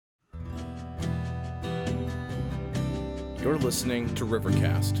You're listening to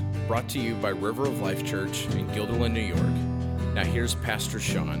Rivercast, brought to you by River of Life Church in Guilderland, New York. Now here's Pastor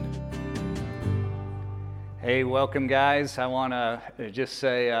Sean. Hey, welcome guys. I want to just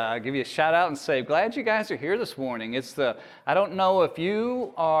say, give you a shout out and say, glad you guys are here this morning. I don't know if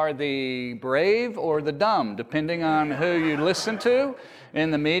you are the brave or the dumb, depending on who you listen to in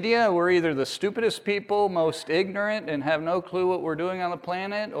the media. We're either the stupidest people, most ignorant, and have no clue what we're doing on the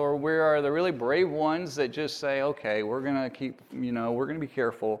planet, or we are the really brave ones that just say, okay, we're going to be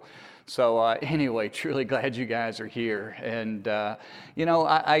careful. So anyway, truly glad you guys are here. And,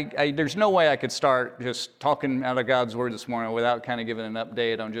 there's no way I could start just talking out of God's Word this morning without kind of giving an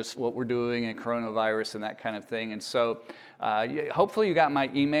update on just what we're doing in coronavirus and that kind of thing. And so hopefully you got my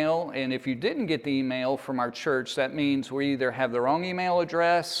email. And if you didn't get the email from our church, that means we either have the wrong email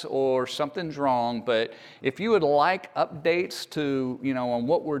address or something's wrong. But if you would like updates to, on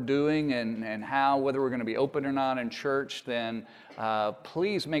what we're doing and how, whether we're going to be open or not in church, then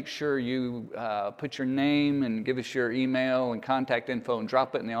please make sure you put your name and give us your email and contact info and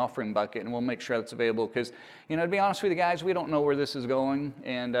drop it in the offering bucket, and we'll make sure that's available. Because, to be honest with you guys, we don't know where this is going,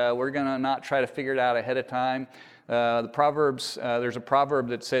 and we're going to not try to figure it out ahead of time. The Proverbs, there's a proverb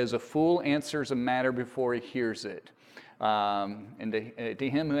that says, "A fool answers a matter before he hears it." And to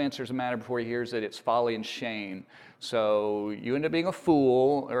him who answers a matter before he hears it, it's folly and shame. So you end up being a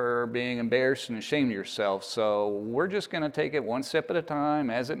fool or being embarrassed and ashamed of yourself. So we're just going to take it one step at a time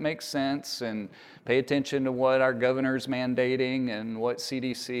as it makes sense and pay attention to what our governor's mandating and what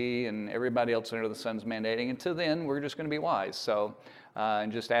CDC and everybody else under the sun's mandating. Until then, we're just going to be wise. So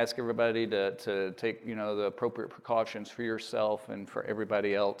and just ask everybody to take the appropriate precautions for yourself and for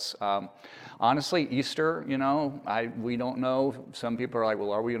everybody else. Honestly, Easter, we don't know. Some people are like,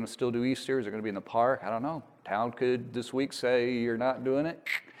 well, are we going to still do Easter? Is it going to be in the park? I don't know. Town could this week say you're not doing it.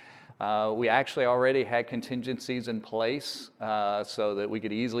 We actually already had contingencies in place so that we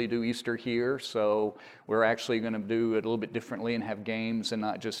could easily do Easter here. So we're actually going to do it a little bit differently and have games and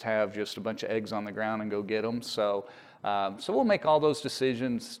not just have just a bunch of eggs on the ground and go get them. So we'll make all those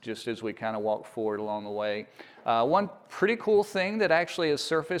decisions just as we kind of walk forward along the way. One pretty cool thing that actually has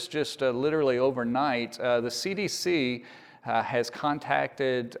surfaced just literally overnight, the CDC has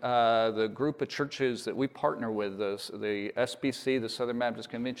contacted the group of churches that we partner with, the SBC, the Southern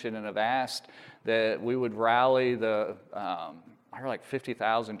Baptist Convention, and have asked that we would rally the like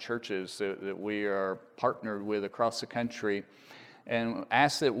 50,000 churches that we are partnered with across the country, and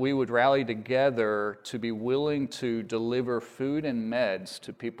asked that we would rally together to be willing to deliver food and meds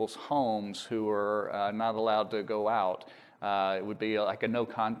to people's homes who are not allowed to go out. It would be like a no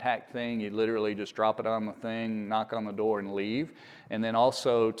contact thing. You literally just drop it on the thing, knock on the door and leave. And then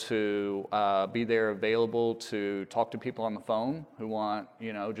also to be there available to talk to people on the phone who want,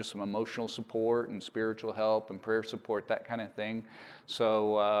 just some emotional support and spiritual help and prayer support, that kind of thing.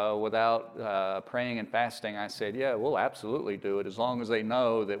 So without praying and fasting, I said, yeah, we'll absolutely do it as long as they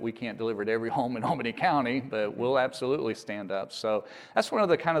know that we can't deliver to every home in Albany County, but we'll absolutely stand up. So that's one of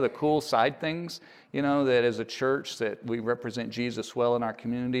the kind of the cool side things, that as a church that we represent Jesus well in our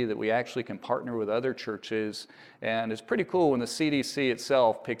community, that we actually can partner with other churches. And it's pretty cool when the CDC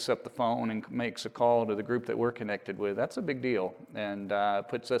itself picks up the phone and makes a call to the group that we're connected with. That's a big deal, and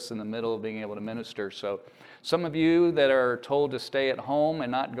puts us in the middle of being able to minister. So some of you that are told to stay at home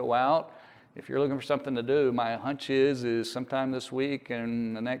and not go out, if you're looking for something to do, my hunch is sometime this week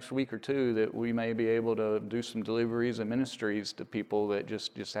and the next week or two that we may be able to do some deliveries and ministries to people that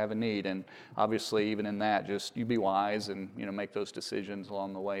just have a need. And obviously, even in that, just you be wise and make those decisions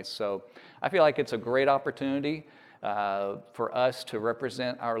along the way. So I feel like it's a great opportunity for us to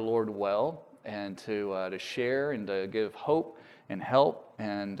represent our Lord well and to share and to give hope and help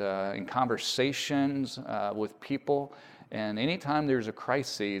and in conversations with people. And anytime there's a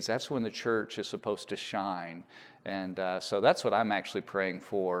crisis, that's when the church is supposed to shine. And so that's what I'm actually praying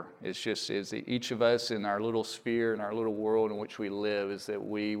for. It's just that each of us in our little sphere, in our little world in which we live, is that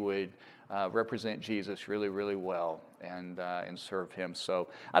we would represent Jesus really, really well and serve him. So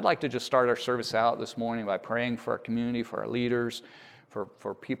I'd like to just start our service out this morning by praying for our community, for our leaders,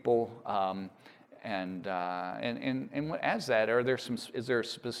 for people. And as that,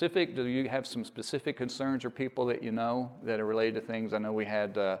 do you have some specific concerns or people that that are related to things? I know we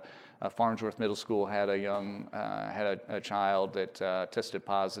had Farnsworth Middle School had a child that tested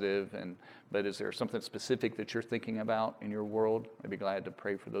positive, but is there something specific that you're thinking about in your world? I'd be glad to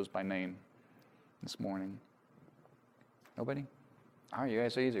pray for those by name this morning. Nobody? All right, you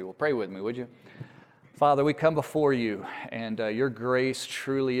guys are easy. Well, pray with me, would you? Father, we come before you, and your grace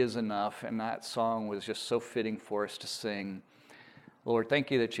truly is enough, and that song was just so fitting for us to sing. Lord,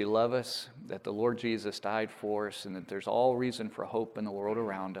 thank you that you love us, that the Lord Jesus died for us and that there's all reason for hope in the world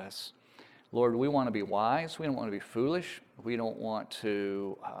around us. Lord, we want to be wise. We don't want to be foolish. We don't want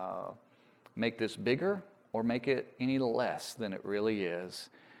to make this bigger or make it any less than it really is.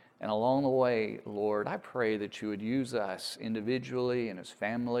 And along the way, Lord, I pray that you would use us individually and as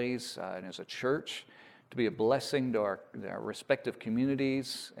families and as a church to be a blessing to our respective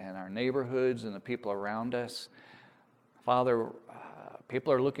communities and our neighborhoods and the people around us. Father,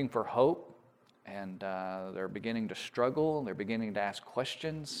 people are looking for hope, and they're beginning to struggle. They're beginning to ask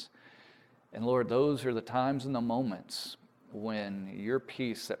questions. And Lord, those are the times and the moments when your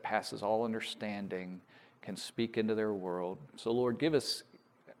peace that passes all understanding can speak into their world. So Lord, give us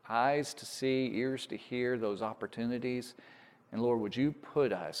eyes to see, ears to hear those opportunities. And Lord, would you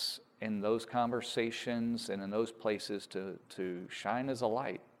put us in those conversations and in those places to shine as a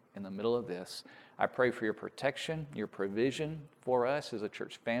light in the middle of this. I pray for your protection, your provision for us as a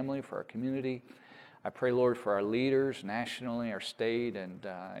church family, for our community. I pray, Lord, for our leaders nationally, our state, and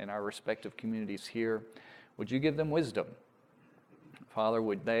in our respective communities here. Would you give them wisdom? Father,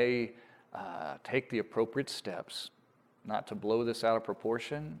 would they take the appropriate steps, not to blow this out of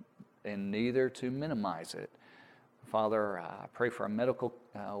proportion and neither to minimize it. Father, I pray for our medical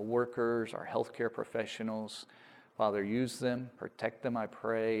workers, our healthcare professionals. Father, use them, protect them, I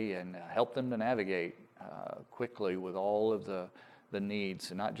pray, and help them to navigate quickly with all of the needs,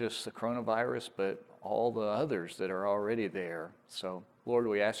 and not just the coronavirus, but all the others that are already there. So, Lord,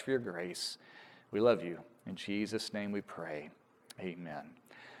 we ask for your grace. We love you. In Jesus' name we pray. Amen.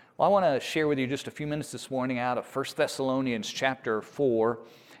 Well, I want to share with you just a few minutes this morning out of 1 Thessalonians chapter 4.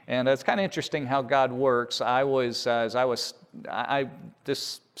 And it's kind of interesting how God works.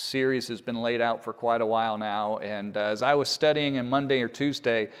 This series has been laid out for quite a while now, and as I was studying on Monday or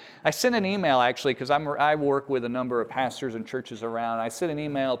Tuesday, I sent an email actually, because I work with a number of pastors and churches around. I sent an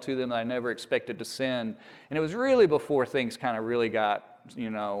email to them that I never expected to send, and it was really before things kind of really got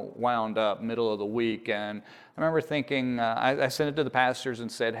wound up middle of the week. And I remember thinking, I sent it to the pastors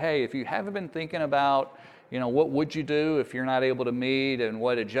and said, hey, if you haven't been thinking about what would you do if you're not able to meet, and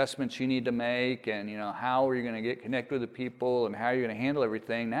what adjustments you need to make, and how are you going to get connected with the people, and how are you going to handle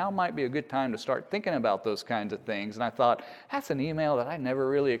everything, now might be a good time to start thinking about those kinds of things. And I thought, that's an email that I never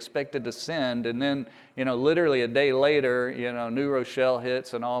really expected to send. And then, literally a day later, New Rochelle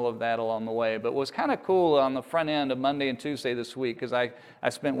hits and all of that along the way. But what was kind of cool on the front end of Monday and Tuesday this week, because I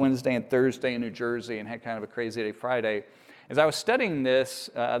spent Wednesday and Thursday in New Jersey and had kind of a crazy day Friday. As I was studying this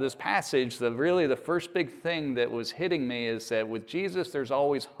passage, the first big thing that was hitting me is that with Jesus, there's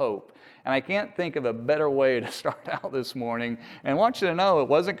always hope. And I can't think of a better way to start out this morning. And I want you to know it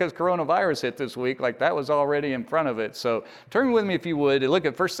wasn't because coronavirus hit this week, like that was already in front of it. So turn with me, if you would, to look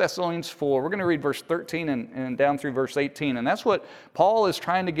at 1 Thessalonians 4. We're going to read verse 13 and down through verse 18. And that's what Paul is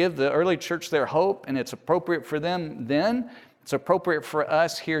trying to give the early church their hope, and it's appropriate for them then. It's appropriate for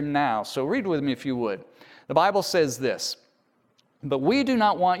us here now. So read with me, if you would. The Bible says this: "But we do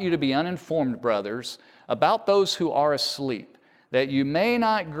not want you to be uninformed, brothers, about those who are asleep, that you may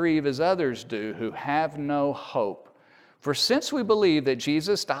not grieve as others do who have no hope. For since we believe that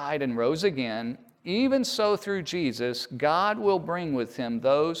Jesus died and rose again, even so through Jesus, God will bring with him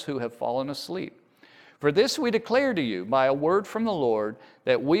those who have fallen asleep. For this we declare to you by a word from the Lord,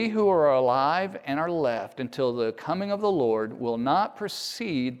 that we who are alive and are left until the coming of the Lord will not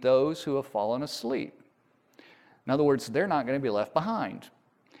precede those who have fallen asleep." In other words, they're not going to be left behind.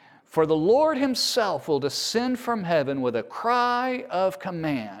 "For the Lord himself will descend from heaven with a cry of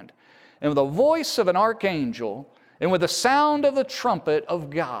command, and with the voice of an archangel, and with the sound of the trumpet of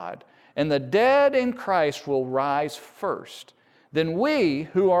God. And the dead in Christ will rise first. Then we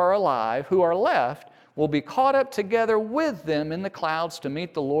who are alive, who are left, will be caught up together with them in the clouds to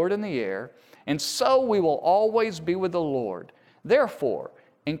meet the Lord in the air. And so we will always be with the Lord. Therefore,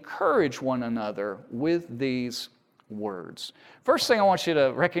 encourage one another with these words." First thing I want you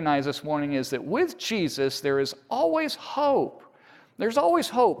to recognize this morning is that with Jesus, there is always hope. There's always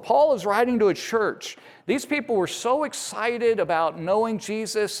hope. Paul is writing to a church. These people were so excited about knowing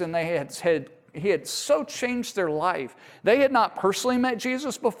Jesus, and he had so changed their life. They had not personally met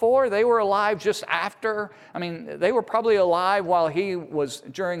Jesus before. They were alive just after. They were probably alive while he was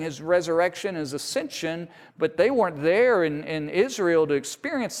during his resurrection, his ascension, but they weren't there in Israel to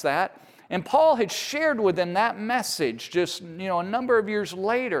experience that. And Paul had shared with them that message just, a number of years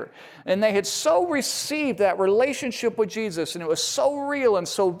later. And they had so received that relationship with Jesus, and it was so real and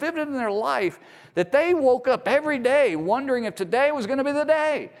so vivid in their life, that they woke up every day wondering if today was going to be the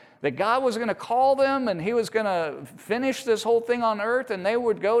day that God was going to call them, and he was going to finish this whole thing on earth, and they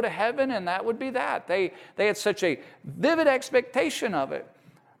would go to heaven, and that would be that. They had such a vivid expectation of it.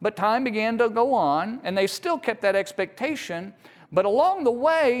 But time began to go on, and they still kept that expectation. But along the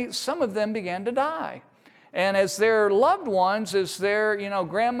way, some of them began to die. And as their loved ones, as their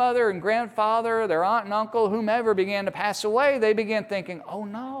grandmother and grandfather, their aunt and uncle, whomever began to pass away, they began thinking, oh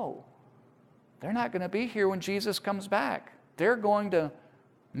no, they're not going to be here when Jesus comes back. They're going to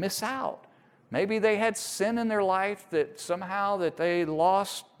miss out. Maybe they had sin in their life that somehow that they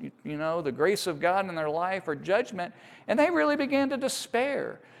lost, the grace of God in their life or judgment, and they really began to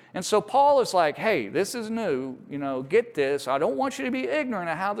despair. And so Paul is like, hey, this is new, get this. I don't want you to be ignorant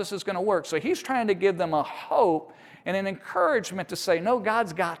of how this is going to work. So he's trying to give them a hope and an encouragement to say, no,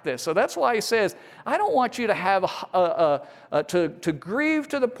 God's got this. So that's why he says, I don't want you to have to grieve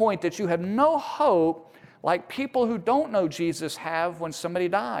to the point that you have no hope like people who don't know Jesus have when somebody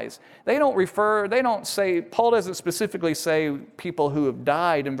dies. Paul doesn't specifically say people who have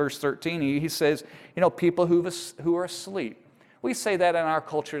died in verse 13. He says, people who are asleep. We say that in our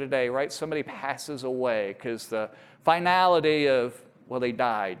culture today, right? Somebody passes away because the finality of, well, they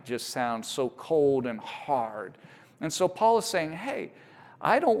died just sounds so cold and hard. And so Paul is saying, hey,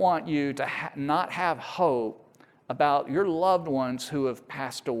 I don't want you to not have hope about your loved ones who have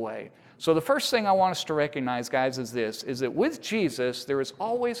passed away. So the first thing I want us to recognize, guys, is this, is that with Jesus, there is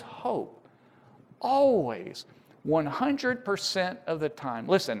always hope. Always. 100% of the time.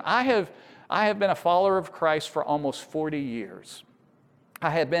 Listen, I have been a follower of Christ for almost 40 years.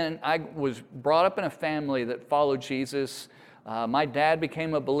 I was brought up in a family that followed Jesus. My dad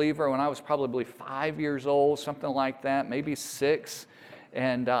became a believer when I was probably 5 years old, something like that, maybe 6.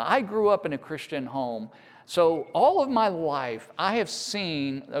 And I grew up in a Christian home. So all of my life, I have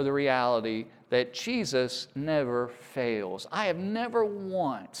seen the reality that Jesus never fails. I have never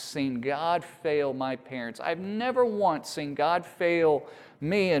once seen God fail my parents. I've never once seen God fail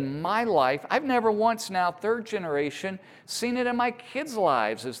me in my life. I've never once now, third generation, seen it in my kids'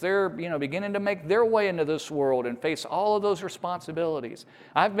 lives as they're beginning to make their way into this world and face all of those responsibilities.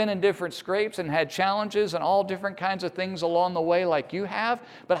 I've been in different scrapes and had challenges and all different kinds of things along the way like you have,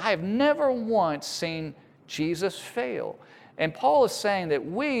 but I have never once seen Jesus fail. And Paul is saying that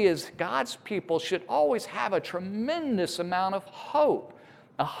we as God's people should always have a tremendous amount of hope.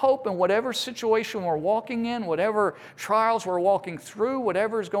 A hope in whatever situation we're walking in, whatever trials we're walking through,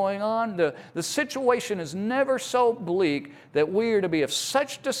 whatever is going on. The situation is never so bleak that we are to be of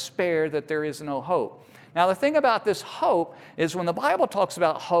such despair that there is no hope. Now, the thing about this hope is when the Bible talks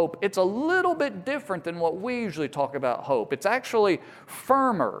about hope, it's a little bit different than what we usually talk about hope. It's actually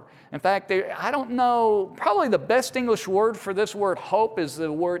firmer. In fact, I don't know, probably the best English word for this word hope is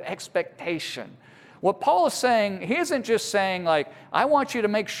the word expectation. What Paul is saying, he isn't just saying like, I want you to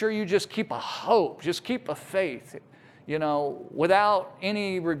make sure you just keep a hope, just keep a faith, without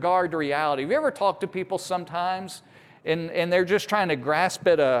any regard to reality. Have you ever talked to people sometimes and they're just trying to grasp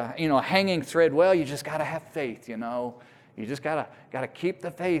at a hanging thread? Well, you just got to have faith, You just got to keep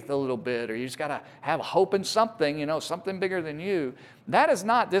the faith a little bit, or you just got to have hope in something, something bigger than you. That is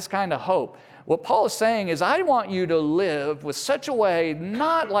not this kind of hope. What Paul is saying is, I want you to live with such a way,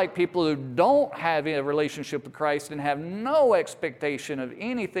 not like people who don't have a relationship with Christ and have no expectation of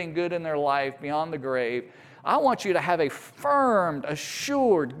anything good in their life beyond the grave. I want you to have a firm,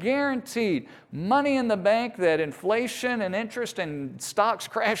 assured, guaranteed money in the bank that inflation and interest and stocks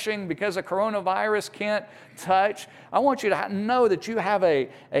crashing because of coronavirus can't touch. I want you to know that you have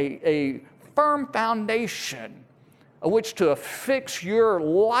a firm foundation of which to affix your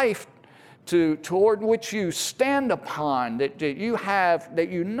life toward which you stand upon, that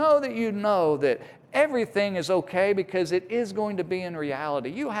you know that everything is okay because it is going to be in reality.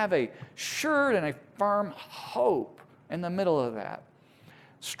 You have a sure and a firm hope in the middle of that.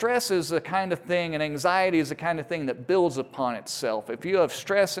 Stress is the kind of thing, and anxiety is the kind of thing that builds upon itself. If you have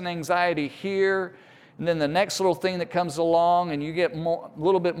stress and anxiety here, and then the next little thing that comes along and you get a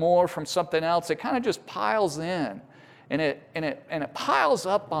little bit more from something else, it kind of just piles in. And it piles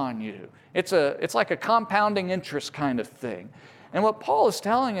up on you. It's like a compounding interest kind of thing. And what Paul is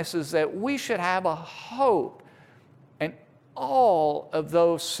telling us is that we should have a hope in all of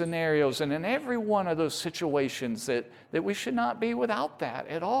those scenarios and in every one of those situations that we should not be without that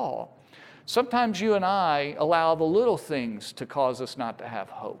at all. Sometimes you and I allow the little things to cause us not to have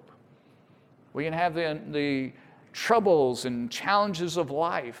hope. We can have the troubles and challenges of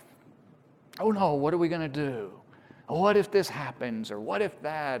life. Oh no, what are we going to do? What if this happens, or what if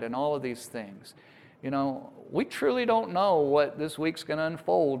that, and all of these things. We truly don't know what this week's going to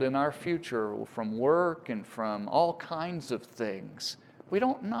unfold in our future from work and from all kinds of things. We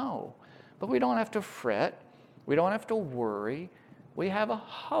don't know, but we don't have to fret. We don't have to worry. We have a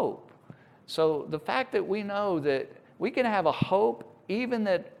hope. So the fact that we know that we can have a hope even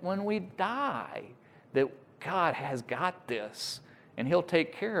that when we die, that God has got this and He'll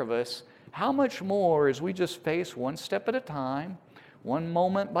take care of us, how much more as we just face one step at a time, one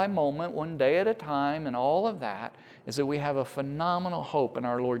moment by moment, one day at a time, and all of that, is that we have a phenomenal hope in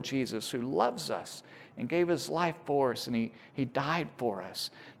our Lord Jesus, who loves us and gave His life for us, and He died for us.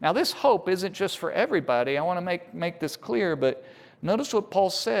 Now, this hope isn't just for everybody. I want to make this clear, but notice what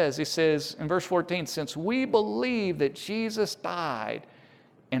Paul says. He says in verse 14, since we believe that Jesus died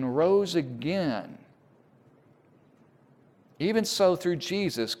and rose again, even so through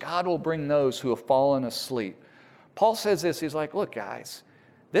Jesus, God will bring those who have fallen asleep. Paul says this, he's like, look guys,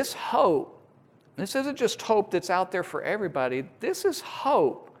 this hope, this isn't just hope that's out there for everybody. This is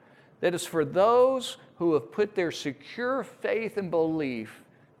hope that is for those who have put their secure faith and belief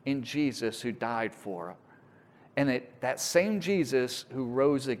in Jesus who died for them. And that same Jesus who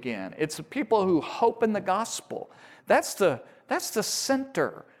rose again. It's the people who hope in the gospel. That's the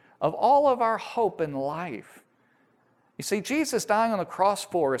center of all of our hope in life. You see, Jesus dying on the cross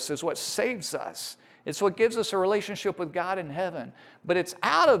for us is what saves us. It's what gives us a relationship with God in heaven. But it's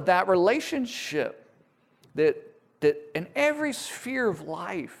out of that relationship that in every sphere of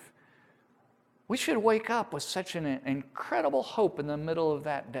life, we should wake up with such an incredible hope in the middle of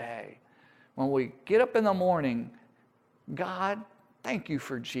that day. When we get up in the morning, God, thank you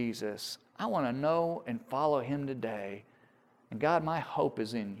for Jesus. I want to know and follow Him today. And God, my hope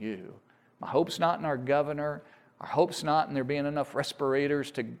is in you. My hope's not in our governor. Our hope's not in there being enough respirators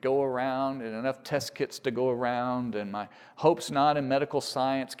to go around and enough test kits to go around. And my hope's not in medical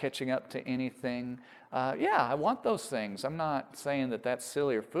science catching up to anything. Yeah, I want those things. I'm not saying that that's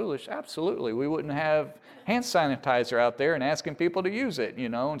silly or foolish. Absolutely. We wouldn't have hand sanitizer out there and asking people to use it,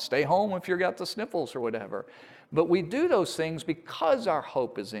 and stay home if you've got the sniffles or whatever. But we do those things because our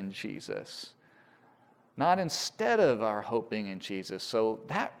hope is in Jesus, not instead of our hope being in Jesus. So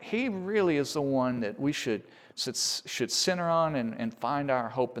that He really is the one that we should center on and find our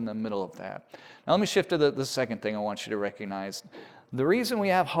hope in the middle of that. Now let me shift to the second thing I want you to recognize. The reason we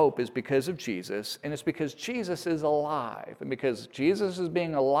have hope is because of Jesus, and it's because Jesus is alive. And because Jesus is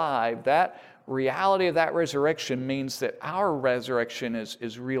being alive, that reality of that resurrection means that our resurrection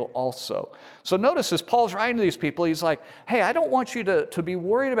is real also. So notice as Paul's writing to these people, he's like, hey, I don't want you to be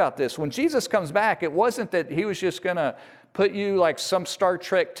worried about this. When Jesus comes back, it wasn't that He was just going to put you like some Star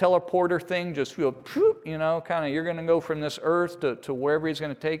Trek teleporter thing, just feel, kind of you're going to go from this earth to wherever He's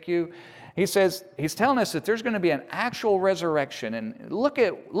going to take you. He says, He's telling us that there's going to be an actual resurrection. And look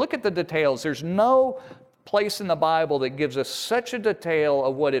at the details. There's no place in the Bible that gives us such a detail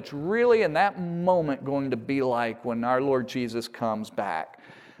of what it's really in that moment going to be like when our Lord Jesus comes back.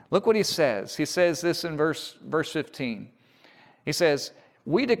 Look what He says. He says this in verse 15. He says,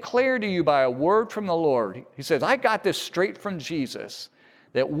 we declare to you by a word from the Lord. He says, I got this straight from Jesus,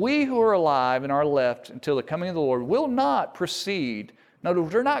 that we who are alive and are left until the coming of the Lord will not proceed. No,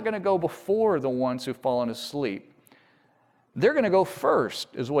 they're not going to go before the ones who've fallen asleep. They're going to go first,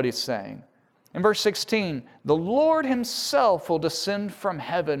 is what He's saying. In verse 16, the Lord Himself will descend from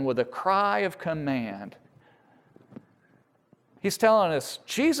heaven with a cry of command. He's telling us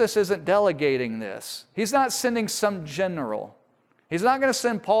Jesus isn't delegating this. He's not sending some general. He's not going to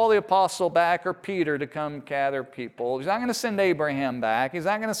send Paul the Apostle back or Peter to come gather people. He's not going to send Abraham back. He's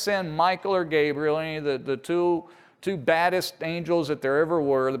not going to send Michael or Gabriel, any of the two baddest angels that there ever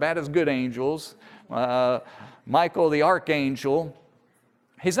were, the baddest good angels, Michael the archangel.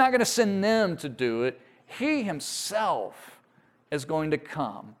 He's not going to send them to do it. He Himself is going to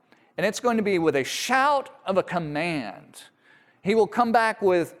come. And it's going to be with a shout of a command. He will come back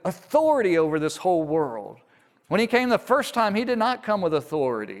with authority over this whole world. When He came the first time, He did not come with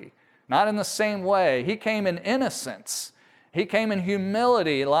authority, not in the same way. He came in innocence. He came in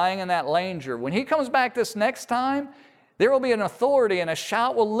humility, lying in that manger. When He comes back this next time, there will be an authority, and a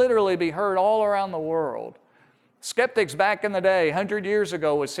shout will literally be heard all around the world. Skeptics back in the day, 100 years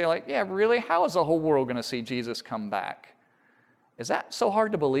ago, would say like, yeah, really? How is the whole world going to see Jesus come back? Is that so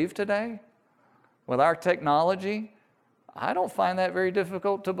hard to believe today? With our technology? I don't find that very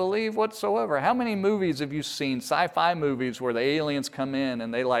difficult to believe whatsoever. How many movies have you seen, sci-fi movies, where the aliens come in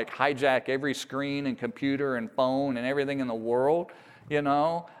and they like hijack every screen and computer and phone and everything in the world?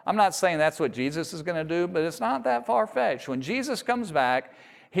 I'm not saying that's what Jesus is going to do, but it's not that far-fetched. When Jesus comes back,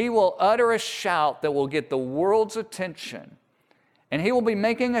 He will utter a shout that will get the world's attention, and He will be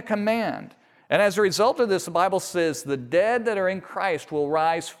making a command. And as a result of this, the Bible says the dead that are in Christ will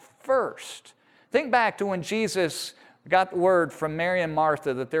rise first. Think back to when Jesus got the word from Mary and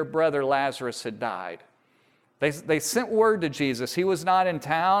Martha that their brother Lazarus had died. They sent word to Jesus. He was not in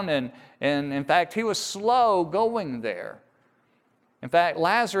town, and in fact, He was slow going there. In fact,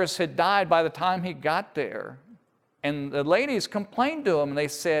 Lazarus had died by the time he got there. And the ladies complained to him, and they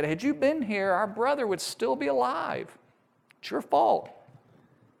said, had you been here, our brother would still be alive. It's your fault.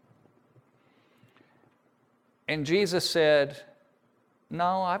 And Jesus said,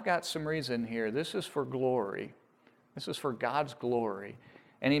 no, I've got some reason here. This is for glory. This is for God's glory.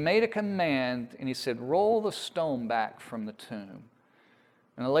 And he made a command, and he said, roll the stone back from the tomb.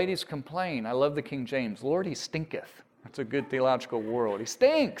 And the ladies complained. I love the King James. Lord, he stinketh. That's a good theological word. He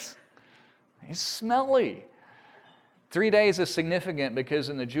stinks. He's smelly. 3 days is significant because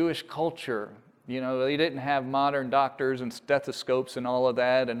in the Jewish culture, they didn't have modern doctors and stethoscopes and all of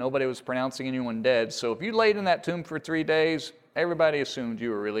that, and nobody was pronouncing anyone dead. So if you laid in that tomb for 3 days, everybody assumed you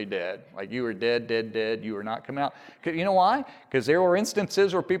were really dead. Like you were dead, dead, dead. You were not coming out. You know why? Because there were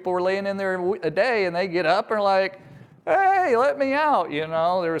instances where people were laying in there a day and they get up and are like, hey, let me out.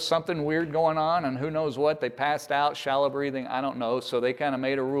 There was something weird going on, and who knows what. They passed out, shallow breathing, I don't know. So they kind of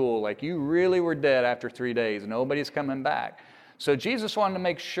made a rule, like you really were dead after 3 days. Nobody's coming back. So Jesus wanted to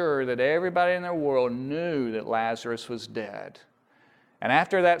make sure that everybody in their world knew that Lazarus was dead. And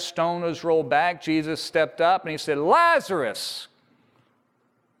after that stone was rolled back, Jesus stepped up and he said, Lazarus,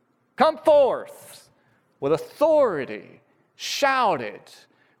 come forth. With authority, shouted.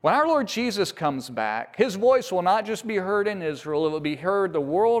 When our Lord Jesus comes back, his voice will not just be heard in Israel, it will be heard the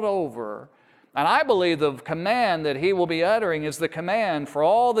world over. And I believe the command that he will be uttering is the command for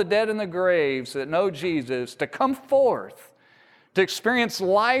all the dead in the graves that know Jesus to come forth, to experience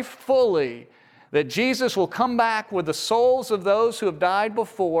life fully, that Jesus will come back with the souls of those who have died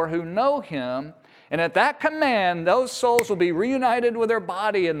before, who know him. And at that command, those souls will be reunited with their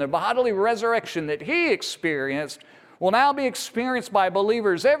body, and the bodily resurrection that he experienced will now be experienced by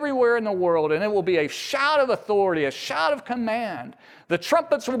believers everywhere in the world, and it will be a shout of authority, a shout of command. The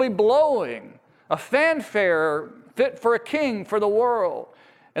trumpets will be blowing, a fanfare fit for a king for the world.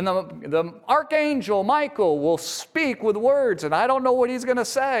 And the archangel Michael will speak with words, and I don't know what he's going to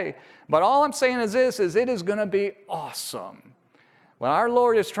say, but all I'm saying is this, is it is going to be awesome. What our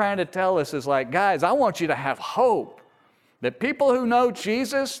Lord is trying to tell us is like, guys, I want you to have hope that people who know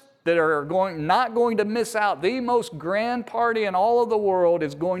Jesus, that are not going to miss out. The most grand party in all of the world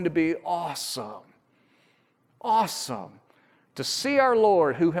is going to be awesome. Awesome. To see our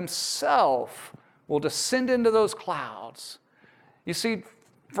Lord, who himself will descend into those clouds. You see,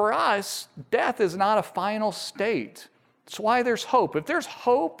 for us, death is not a final state. That's why there's hope. If there's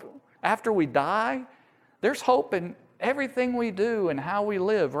hope after we die, there's hope in everything we do and how we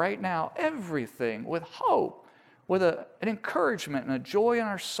live right now. Everything with hope. With an encouragement and a joy in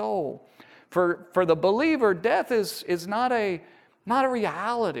our soul. For the believer, death is not a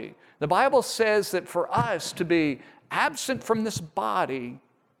reality. The Bible says that for us to be absent from this body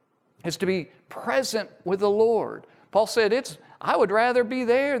is to be present with the Lord. Paul said, I would rather be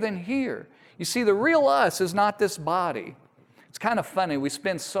there than here. You see, the real us is not this body. It's kind of funny. We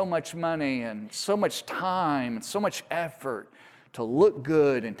spend so much money and so much time and so much effort to look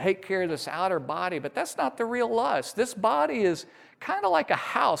good and take care of this outer body, but that's not the real us. This body is kind of like a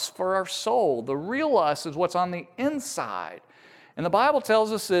house for our soul. The real us is what's on the inside. And the Bible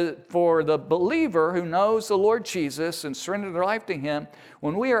tells us that for the believer who knows the Lord Jesus and surrendered their life to him,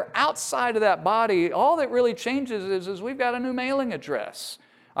 when we are outside of that body, all that really changes is we've got a new mailing address.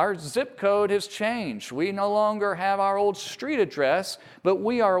 Our zip code has changed. We no longer have our old street address, but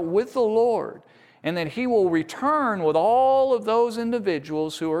we are with the Lord. And that he will return with all of those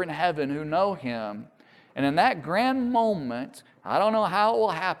individuals who are in heaven who know him. And in that grand moment, I don't know how it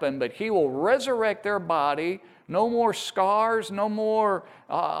will happen, but he will resurrect their body. No more scars, no more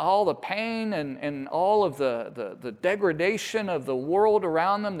all the pain and all of the degradation of the world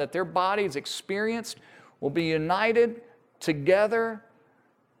around them that their bodies experienced will be united together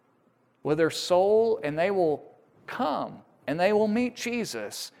with their soul, and they will come and they will meet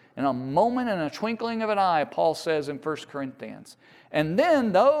Jesus. In a moment, in a twinkling of an eye, Paul says in 1 Corinthians. And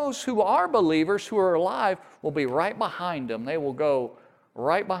then those who are believers, who are alive, will be right behind them. They will go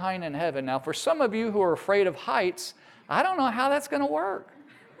right behind in heaven. Now, for some of you who are afraid of heights, I don't know how that's going to work.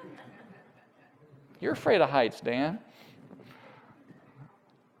 You're afraid of heights, Dan.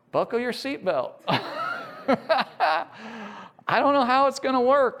 Buckle your seatbelt. I don't know how it's going to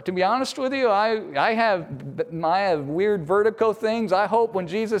work. To be honest with you, I have weird vertigo things. I hope when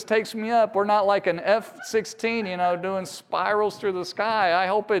Jesus takes me up, we're not like an F-16, doing spirals through the sky. I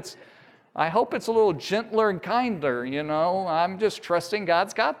hope it's a little gentler and kinder, I'm just trusting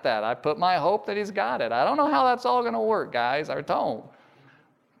God's got that. I put my hope that he's got it. I don't know how that's all going to work, guys. I don't.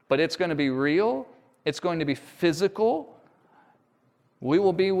 But it's going to be real. It's going to be physical. We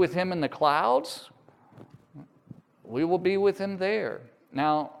will be with him in the clouds. we will be with him there.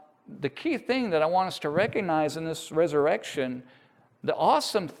 Now, the key thing that I want us to recognize in this resurrection, the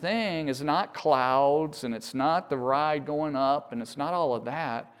awesome thing is not clouds, and it's not the ride going up, and it's not all of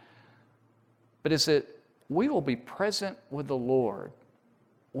that, but is that we will be present with the Lord.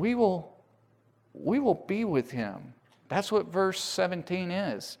 We will be with him. That's what verse 17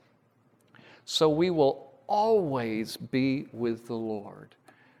 is. So we will always be with the Lord.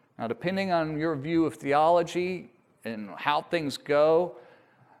 Now, depending on your view of theology and how things go,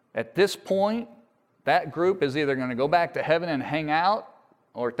 at this point, that group is either going to go back to heaven and hang out,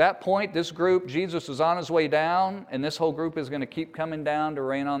 or at that point, this group, Jesus is on his way down, and this whole group is going to keep coming down to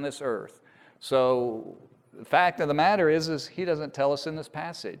reign on this earth. So the fact of the matter is he doesn't tell us in this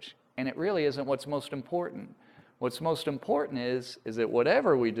passage, and it really isn't what's most important. What's most important is that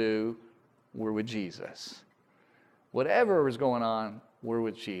whatever we do, we're with Jesus. Whatever is going on, we're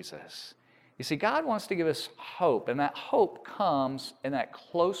with Jesus. You see, God wants to give us hope, and that hope comes in that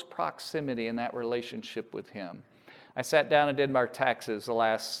close proximity in that relationship with him. I sat down and did my taxes the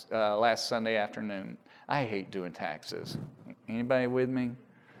last Sunday afternoon. I hate doing taxes. Anybody with me?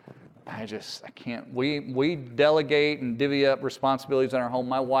 I can't. We delegate and divvy up responsibilities in our home.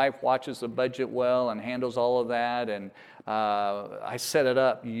 My wife watches the budget well and handles all of that, and I set it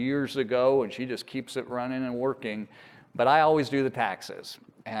up years ago, and she just keeps it running and working. But I always do the taxes.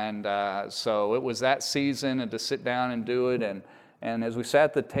 And so it was that season, and to sit down and do it. And as we sat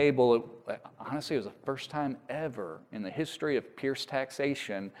at the table, honestly, it was the first time ever in the history of Pierce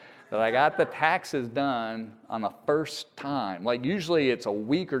Taxation that I got the taxes done on the first time. Like usually it's a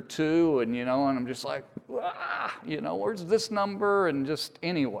week or two, and and I'm just like, where's this number? And just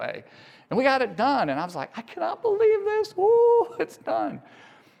anyway. And we got it done, and I was like, I cannot believe this. Woo, it's done.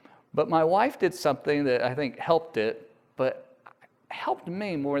 But my wife did something that I think helped it, but helped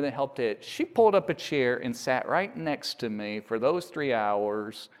me more than helped it. She pulled up a chair and sat right next to me for those 3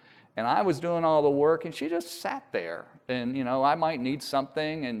 hours, and I was doing all the work, and she just sat there. And, I might need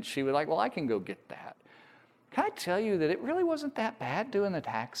something, and she was like, well, I can go get that. Can I tell you that it really wasn't that bad doing the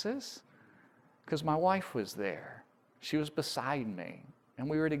taxes? Because my wife was there. She was beside me, and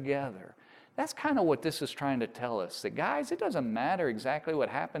we were together. That's kind of what this is trying to tell us. That, guys, it doesn't matter exactly what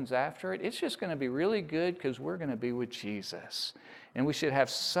happens after it. It's just going to be really good because we're going to be with Jesus. And we should have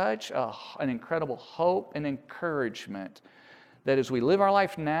such an incredible hope and encouragement that as we live our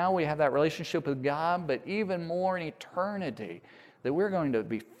life now, we have that relationship with God, but even more in eternity, that we're going to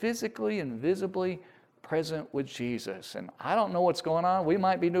be physically and visibly present with Jesus. And I don't know what's going on. We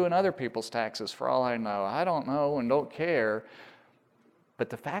might be doing other people's taxes for all I know. I don't know and don't care.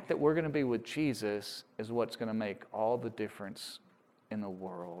 But the fact that we're going to be with Jesus is what's going to make all the difference in the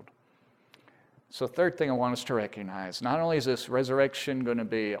world. So third thing I want us to recognize, not only is this resurrection going to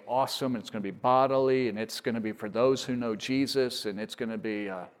be awesome, it's going to be bodily, and it's going to be for those who know Jesus, and it's going to be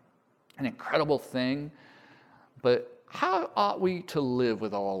an incredible thing, but how ought we to live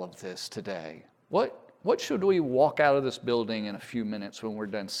with all of this today? What should we walk out of this building in a few minutes when we're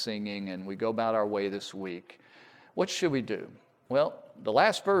done singing and we go about our way this week? What should we do? Well, the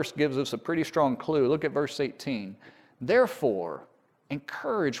last verse gives us a pretty strong clue. Look at verse 18. Therefore,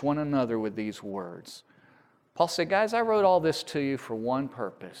 encourage one another with these words. Paul said, guys, I wrote all this to you for one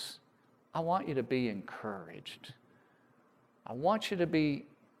purpose. I want you to be encouraged. I want you to be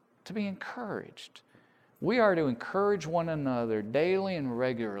encouraged. We are to encourage one another daily and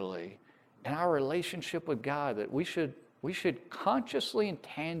regularly in our relationship with God, that we should consciously and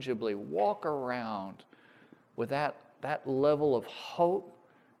tangibly walk around with that level of hope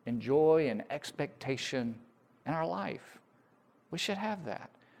and joy and expectation in our life. We should have that.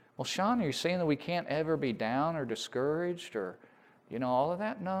 Well, Sean, are you saying that we can't ever be down or discouraged or, all of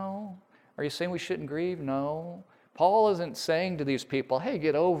that? No. Are you saying we shouldn't grieve? No. Paul isn't saying to these people, hey,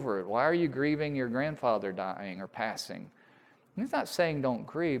 get over it. Why are you grieving your grandfather dying or passing? He's not saying don't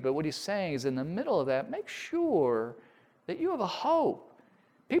grieve, but what he's saying is in the middle of that, make sure that you have a hope.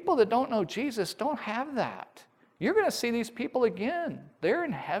 People that don't know Jesus don't have that. You're going to see these people again. They're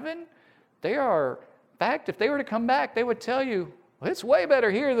in heaven. They are, in fact, if they were to come back, they would tell you, well, it's way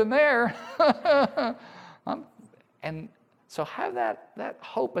better here than there. And so have that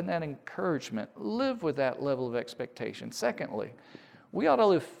hope and that encouragement. Live with that level of expectation. Secondly, we ought to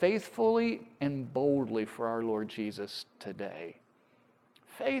live faithfully and boldly for our Lord Jesus today.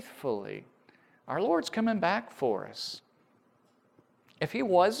 Faithfully. Our Lord's coming back for us. If he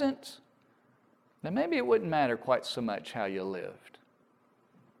wasn't, then maybe it wouldn't matter quite so much how you lived.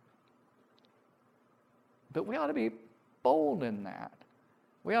 But we ought to be bold in that.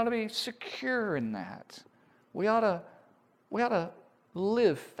 We ought to be secure in that. We ought to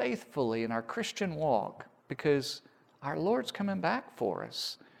live faithfully in our Christian walk, because our Lord's coming back for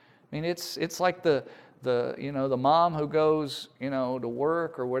us. I mean, it's like the mom who goes, to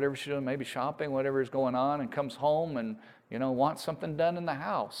work or whatever she's doing, maybe shopping, whatever is going on, and comes home and, wants something done in the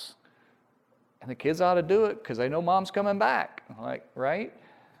house. And the kids ought to do it because they know mom's coming back. Like, right?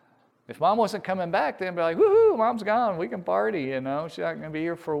 If mom wasn't coming back, they'd be like, woohoo, mom's gone, we can party, she's not going to be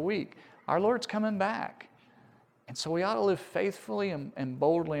here for a week. Our Lord's coming back. And so we ought to live faithfully and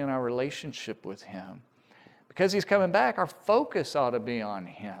boldly in our relationship with him. Because he's coming back, our focus ought to be on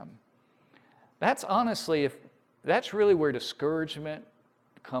him. That's honestly, if that's really where discouragement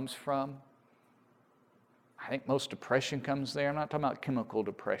comes from. I think most depression comes there. I'm not talking about chemical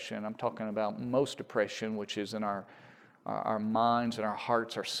depression. I'm talking about most depression, which is in our minds and our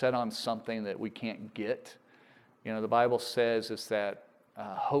hearts are set on something that we can't get. The Bible says is that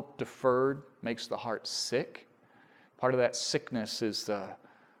hope deferred makes the heart sick. Part of that sickness is the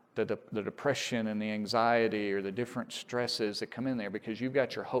depression and the anxiety or the different stresses that come in there because you've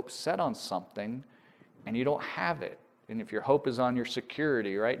got your hope set on something and you don't have it. And if your hope is on your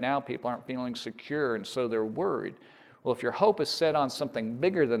security, right now people aren't feeling secure and so they're worried. Well, if your hope is set on something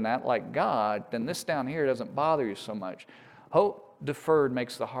bigger than that, like God, then this down here doesn't bother you so much. Hope deferred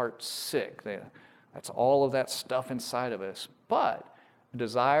makes the heart sick. That's all of that stuff inside of us. But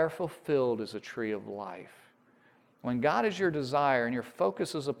desire fulfilled is a tree of life. When God is your desire and your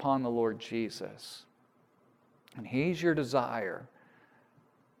focus is upon the Lord Jesus, and he's your desire,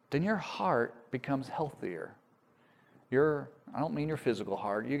 then your heart becomes healthier. I don't mean your physical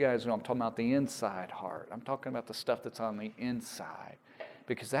heart. You guys know I'm talking about the inside heart. I'm talking about the stuff that's on the inside.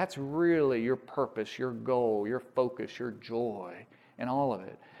 Because that's really your purpose, your goal, your focus, your joy, and all of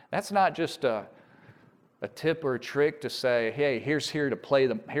it. That's not just a tip or a trick to say, hey, here's how to play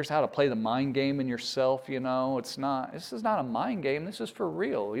the mind game in yourself, This is not a mind game. This is for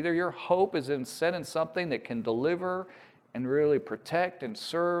real. Either your hope is set in something that can deliver and really protect and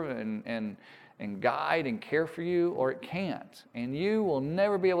serve and guide and care for you, or it can't. And you will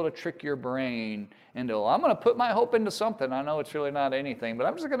never be able to trick your brain into, I'm going to put my hope into something. I know it's really not anything, but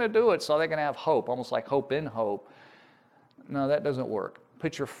I'm just going to do it so they can have hope, almost like hope in hope. No, that doesn't work.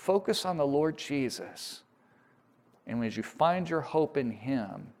 Put your focus on the Lord Jesus. And as you find your hope in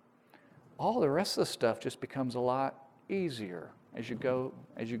him, all the rest of the stuff just becomes a lot easier as you go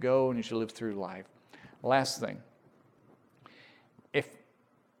and as you live through life. Last thing.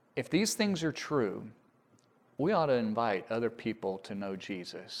 If these things are true, we ought to invite other people to know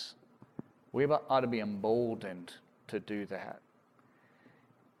Jesus. We ought to be emboldened to do that.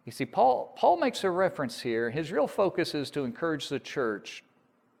 You see, Paul makes a reference here. His real focus is to encourage the church.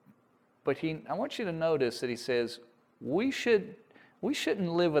 But I want you to notice that he says, we shouldn't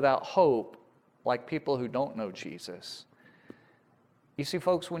live without hope like people who don't know Jesus. You see,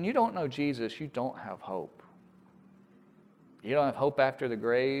 folks, when you don't know Jesus, you don't have hope. You don't have hope after the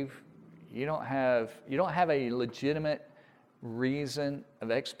grave. You don't have a legitimate reason of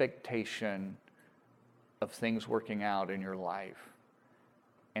expectation of things working out in your life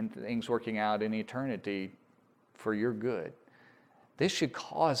and things working out in eternity for your good. This should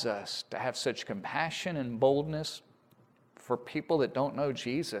cause us to have such compassion and boldness for people that don't know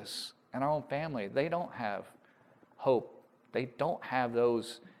Jesus and our own family. They don't have hope. They don't have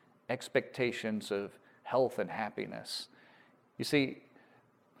those expectations of health and happiness. You see,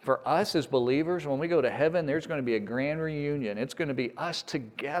 for us as believers, when we go to heaven, there's going to be a grand reunion. It's going to be us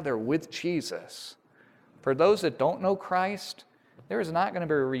together with Jesus. For those that don't know Christ, there is not going to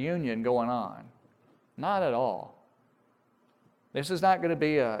be a reunion going on. Not at all. This is not going to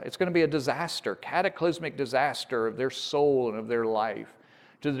be it's going to be a disaster, cataclysmic disaster of their soul and of their life.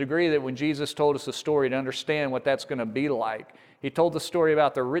 To the degree that when Jesus told us the story to understand what that's going to be like, he told the story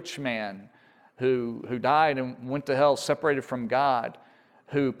about the rich man who died and went to hell separated from God,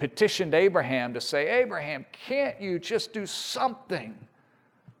 who petitioned Abraham to say, Abraham, can't you just do something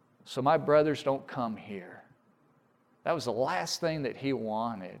so my brothers don't come here? That was the last thing that he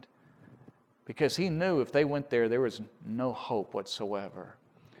wanted because he knew if they went there, there was no hope whatsoever.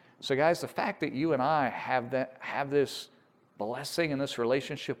 So guys, the fact that you and I have this blessing and this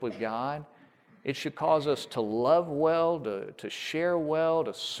relationship with God, it should cause us to love well, to share well,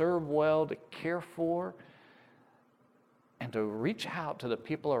 to serve well, to care for, and to reach out to the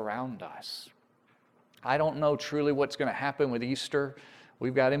people around us. I don't know truly what's going to happen with Easter.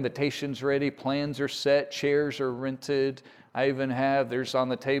 We've got invitations ready, plans are set, chairs are rented. I even there's on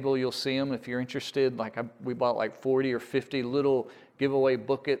the table, you'll see them if you're interested. We bought like 40 or 50 little giveaway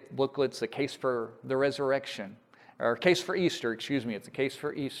booklets, the case for the resurrection, or case for Easter, it's a case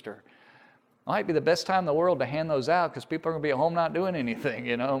for Easter. Might be the best time in the world to hand those out because people are going to be at home not doing anything,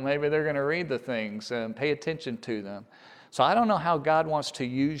 Maybe they're going to read the things and pay attention to them. So I don't know how God wants to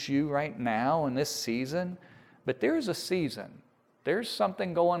use you right now in this season, but there's a season. There's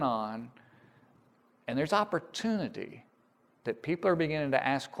something going on, and there's opportunity that people are beginning to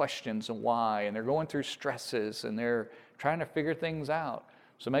ask questions and why, and they're going through stresses, and they're trying to figure things out.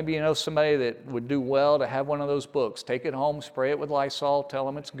 So maybe you know somebody that would do well to have one of those books. Take it home, spray it with Lysol, tell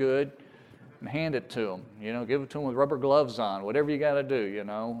them it's good, and hand it to them. Give it to them with rubber gloves on, whatever you got to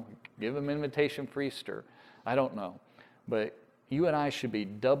do, Give them invitation for Easter. I don't know. But you and I should be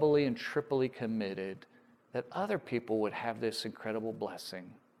doubly and triply committed that other people would have this incredible blessing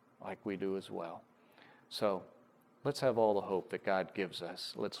like we do as well. So let's have all the hope that God gives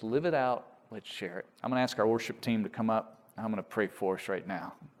us. Let's live it out. Let's share it. I'm going to ask our worship team to come up. I'm going to pray for us right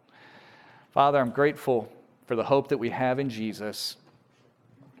now. Father, I'm grateful for the hope that we have in Jesus.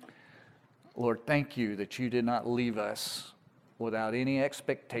 Lord, thank you that you did not leave us without any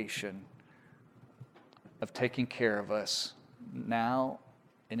expectation of taking care of us now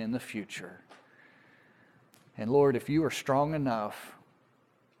and in the future. And Lord, if you are strong enough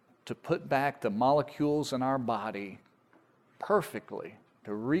to put back the molecules in our body perfectly,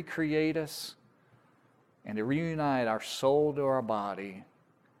 to recreate us and to reunite our soul to our body,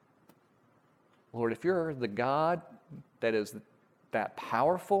 Lord, if you're the God that is that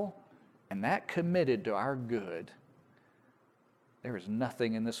powerful and that committed to our good, there is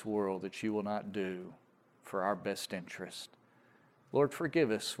nothing in this world that you will not do for our best interest. Lord, forgive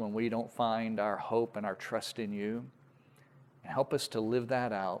us when we don't find our hope and our trust in you, and help us to live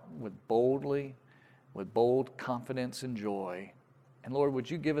that out with bold confidence and joy. And Lord, would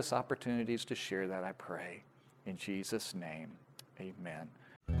you give us opportunities to share that, I pray. In Jesus' name, amen.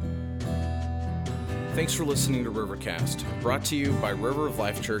 Thanks for listening to Rivercast, brought to you by River of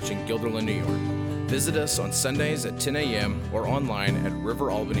Life Church in Guilderland, New York. Visit us on Sundays at 10 a.m. or online at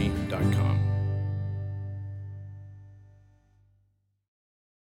riveralbany.com.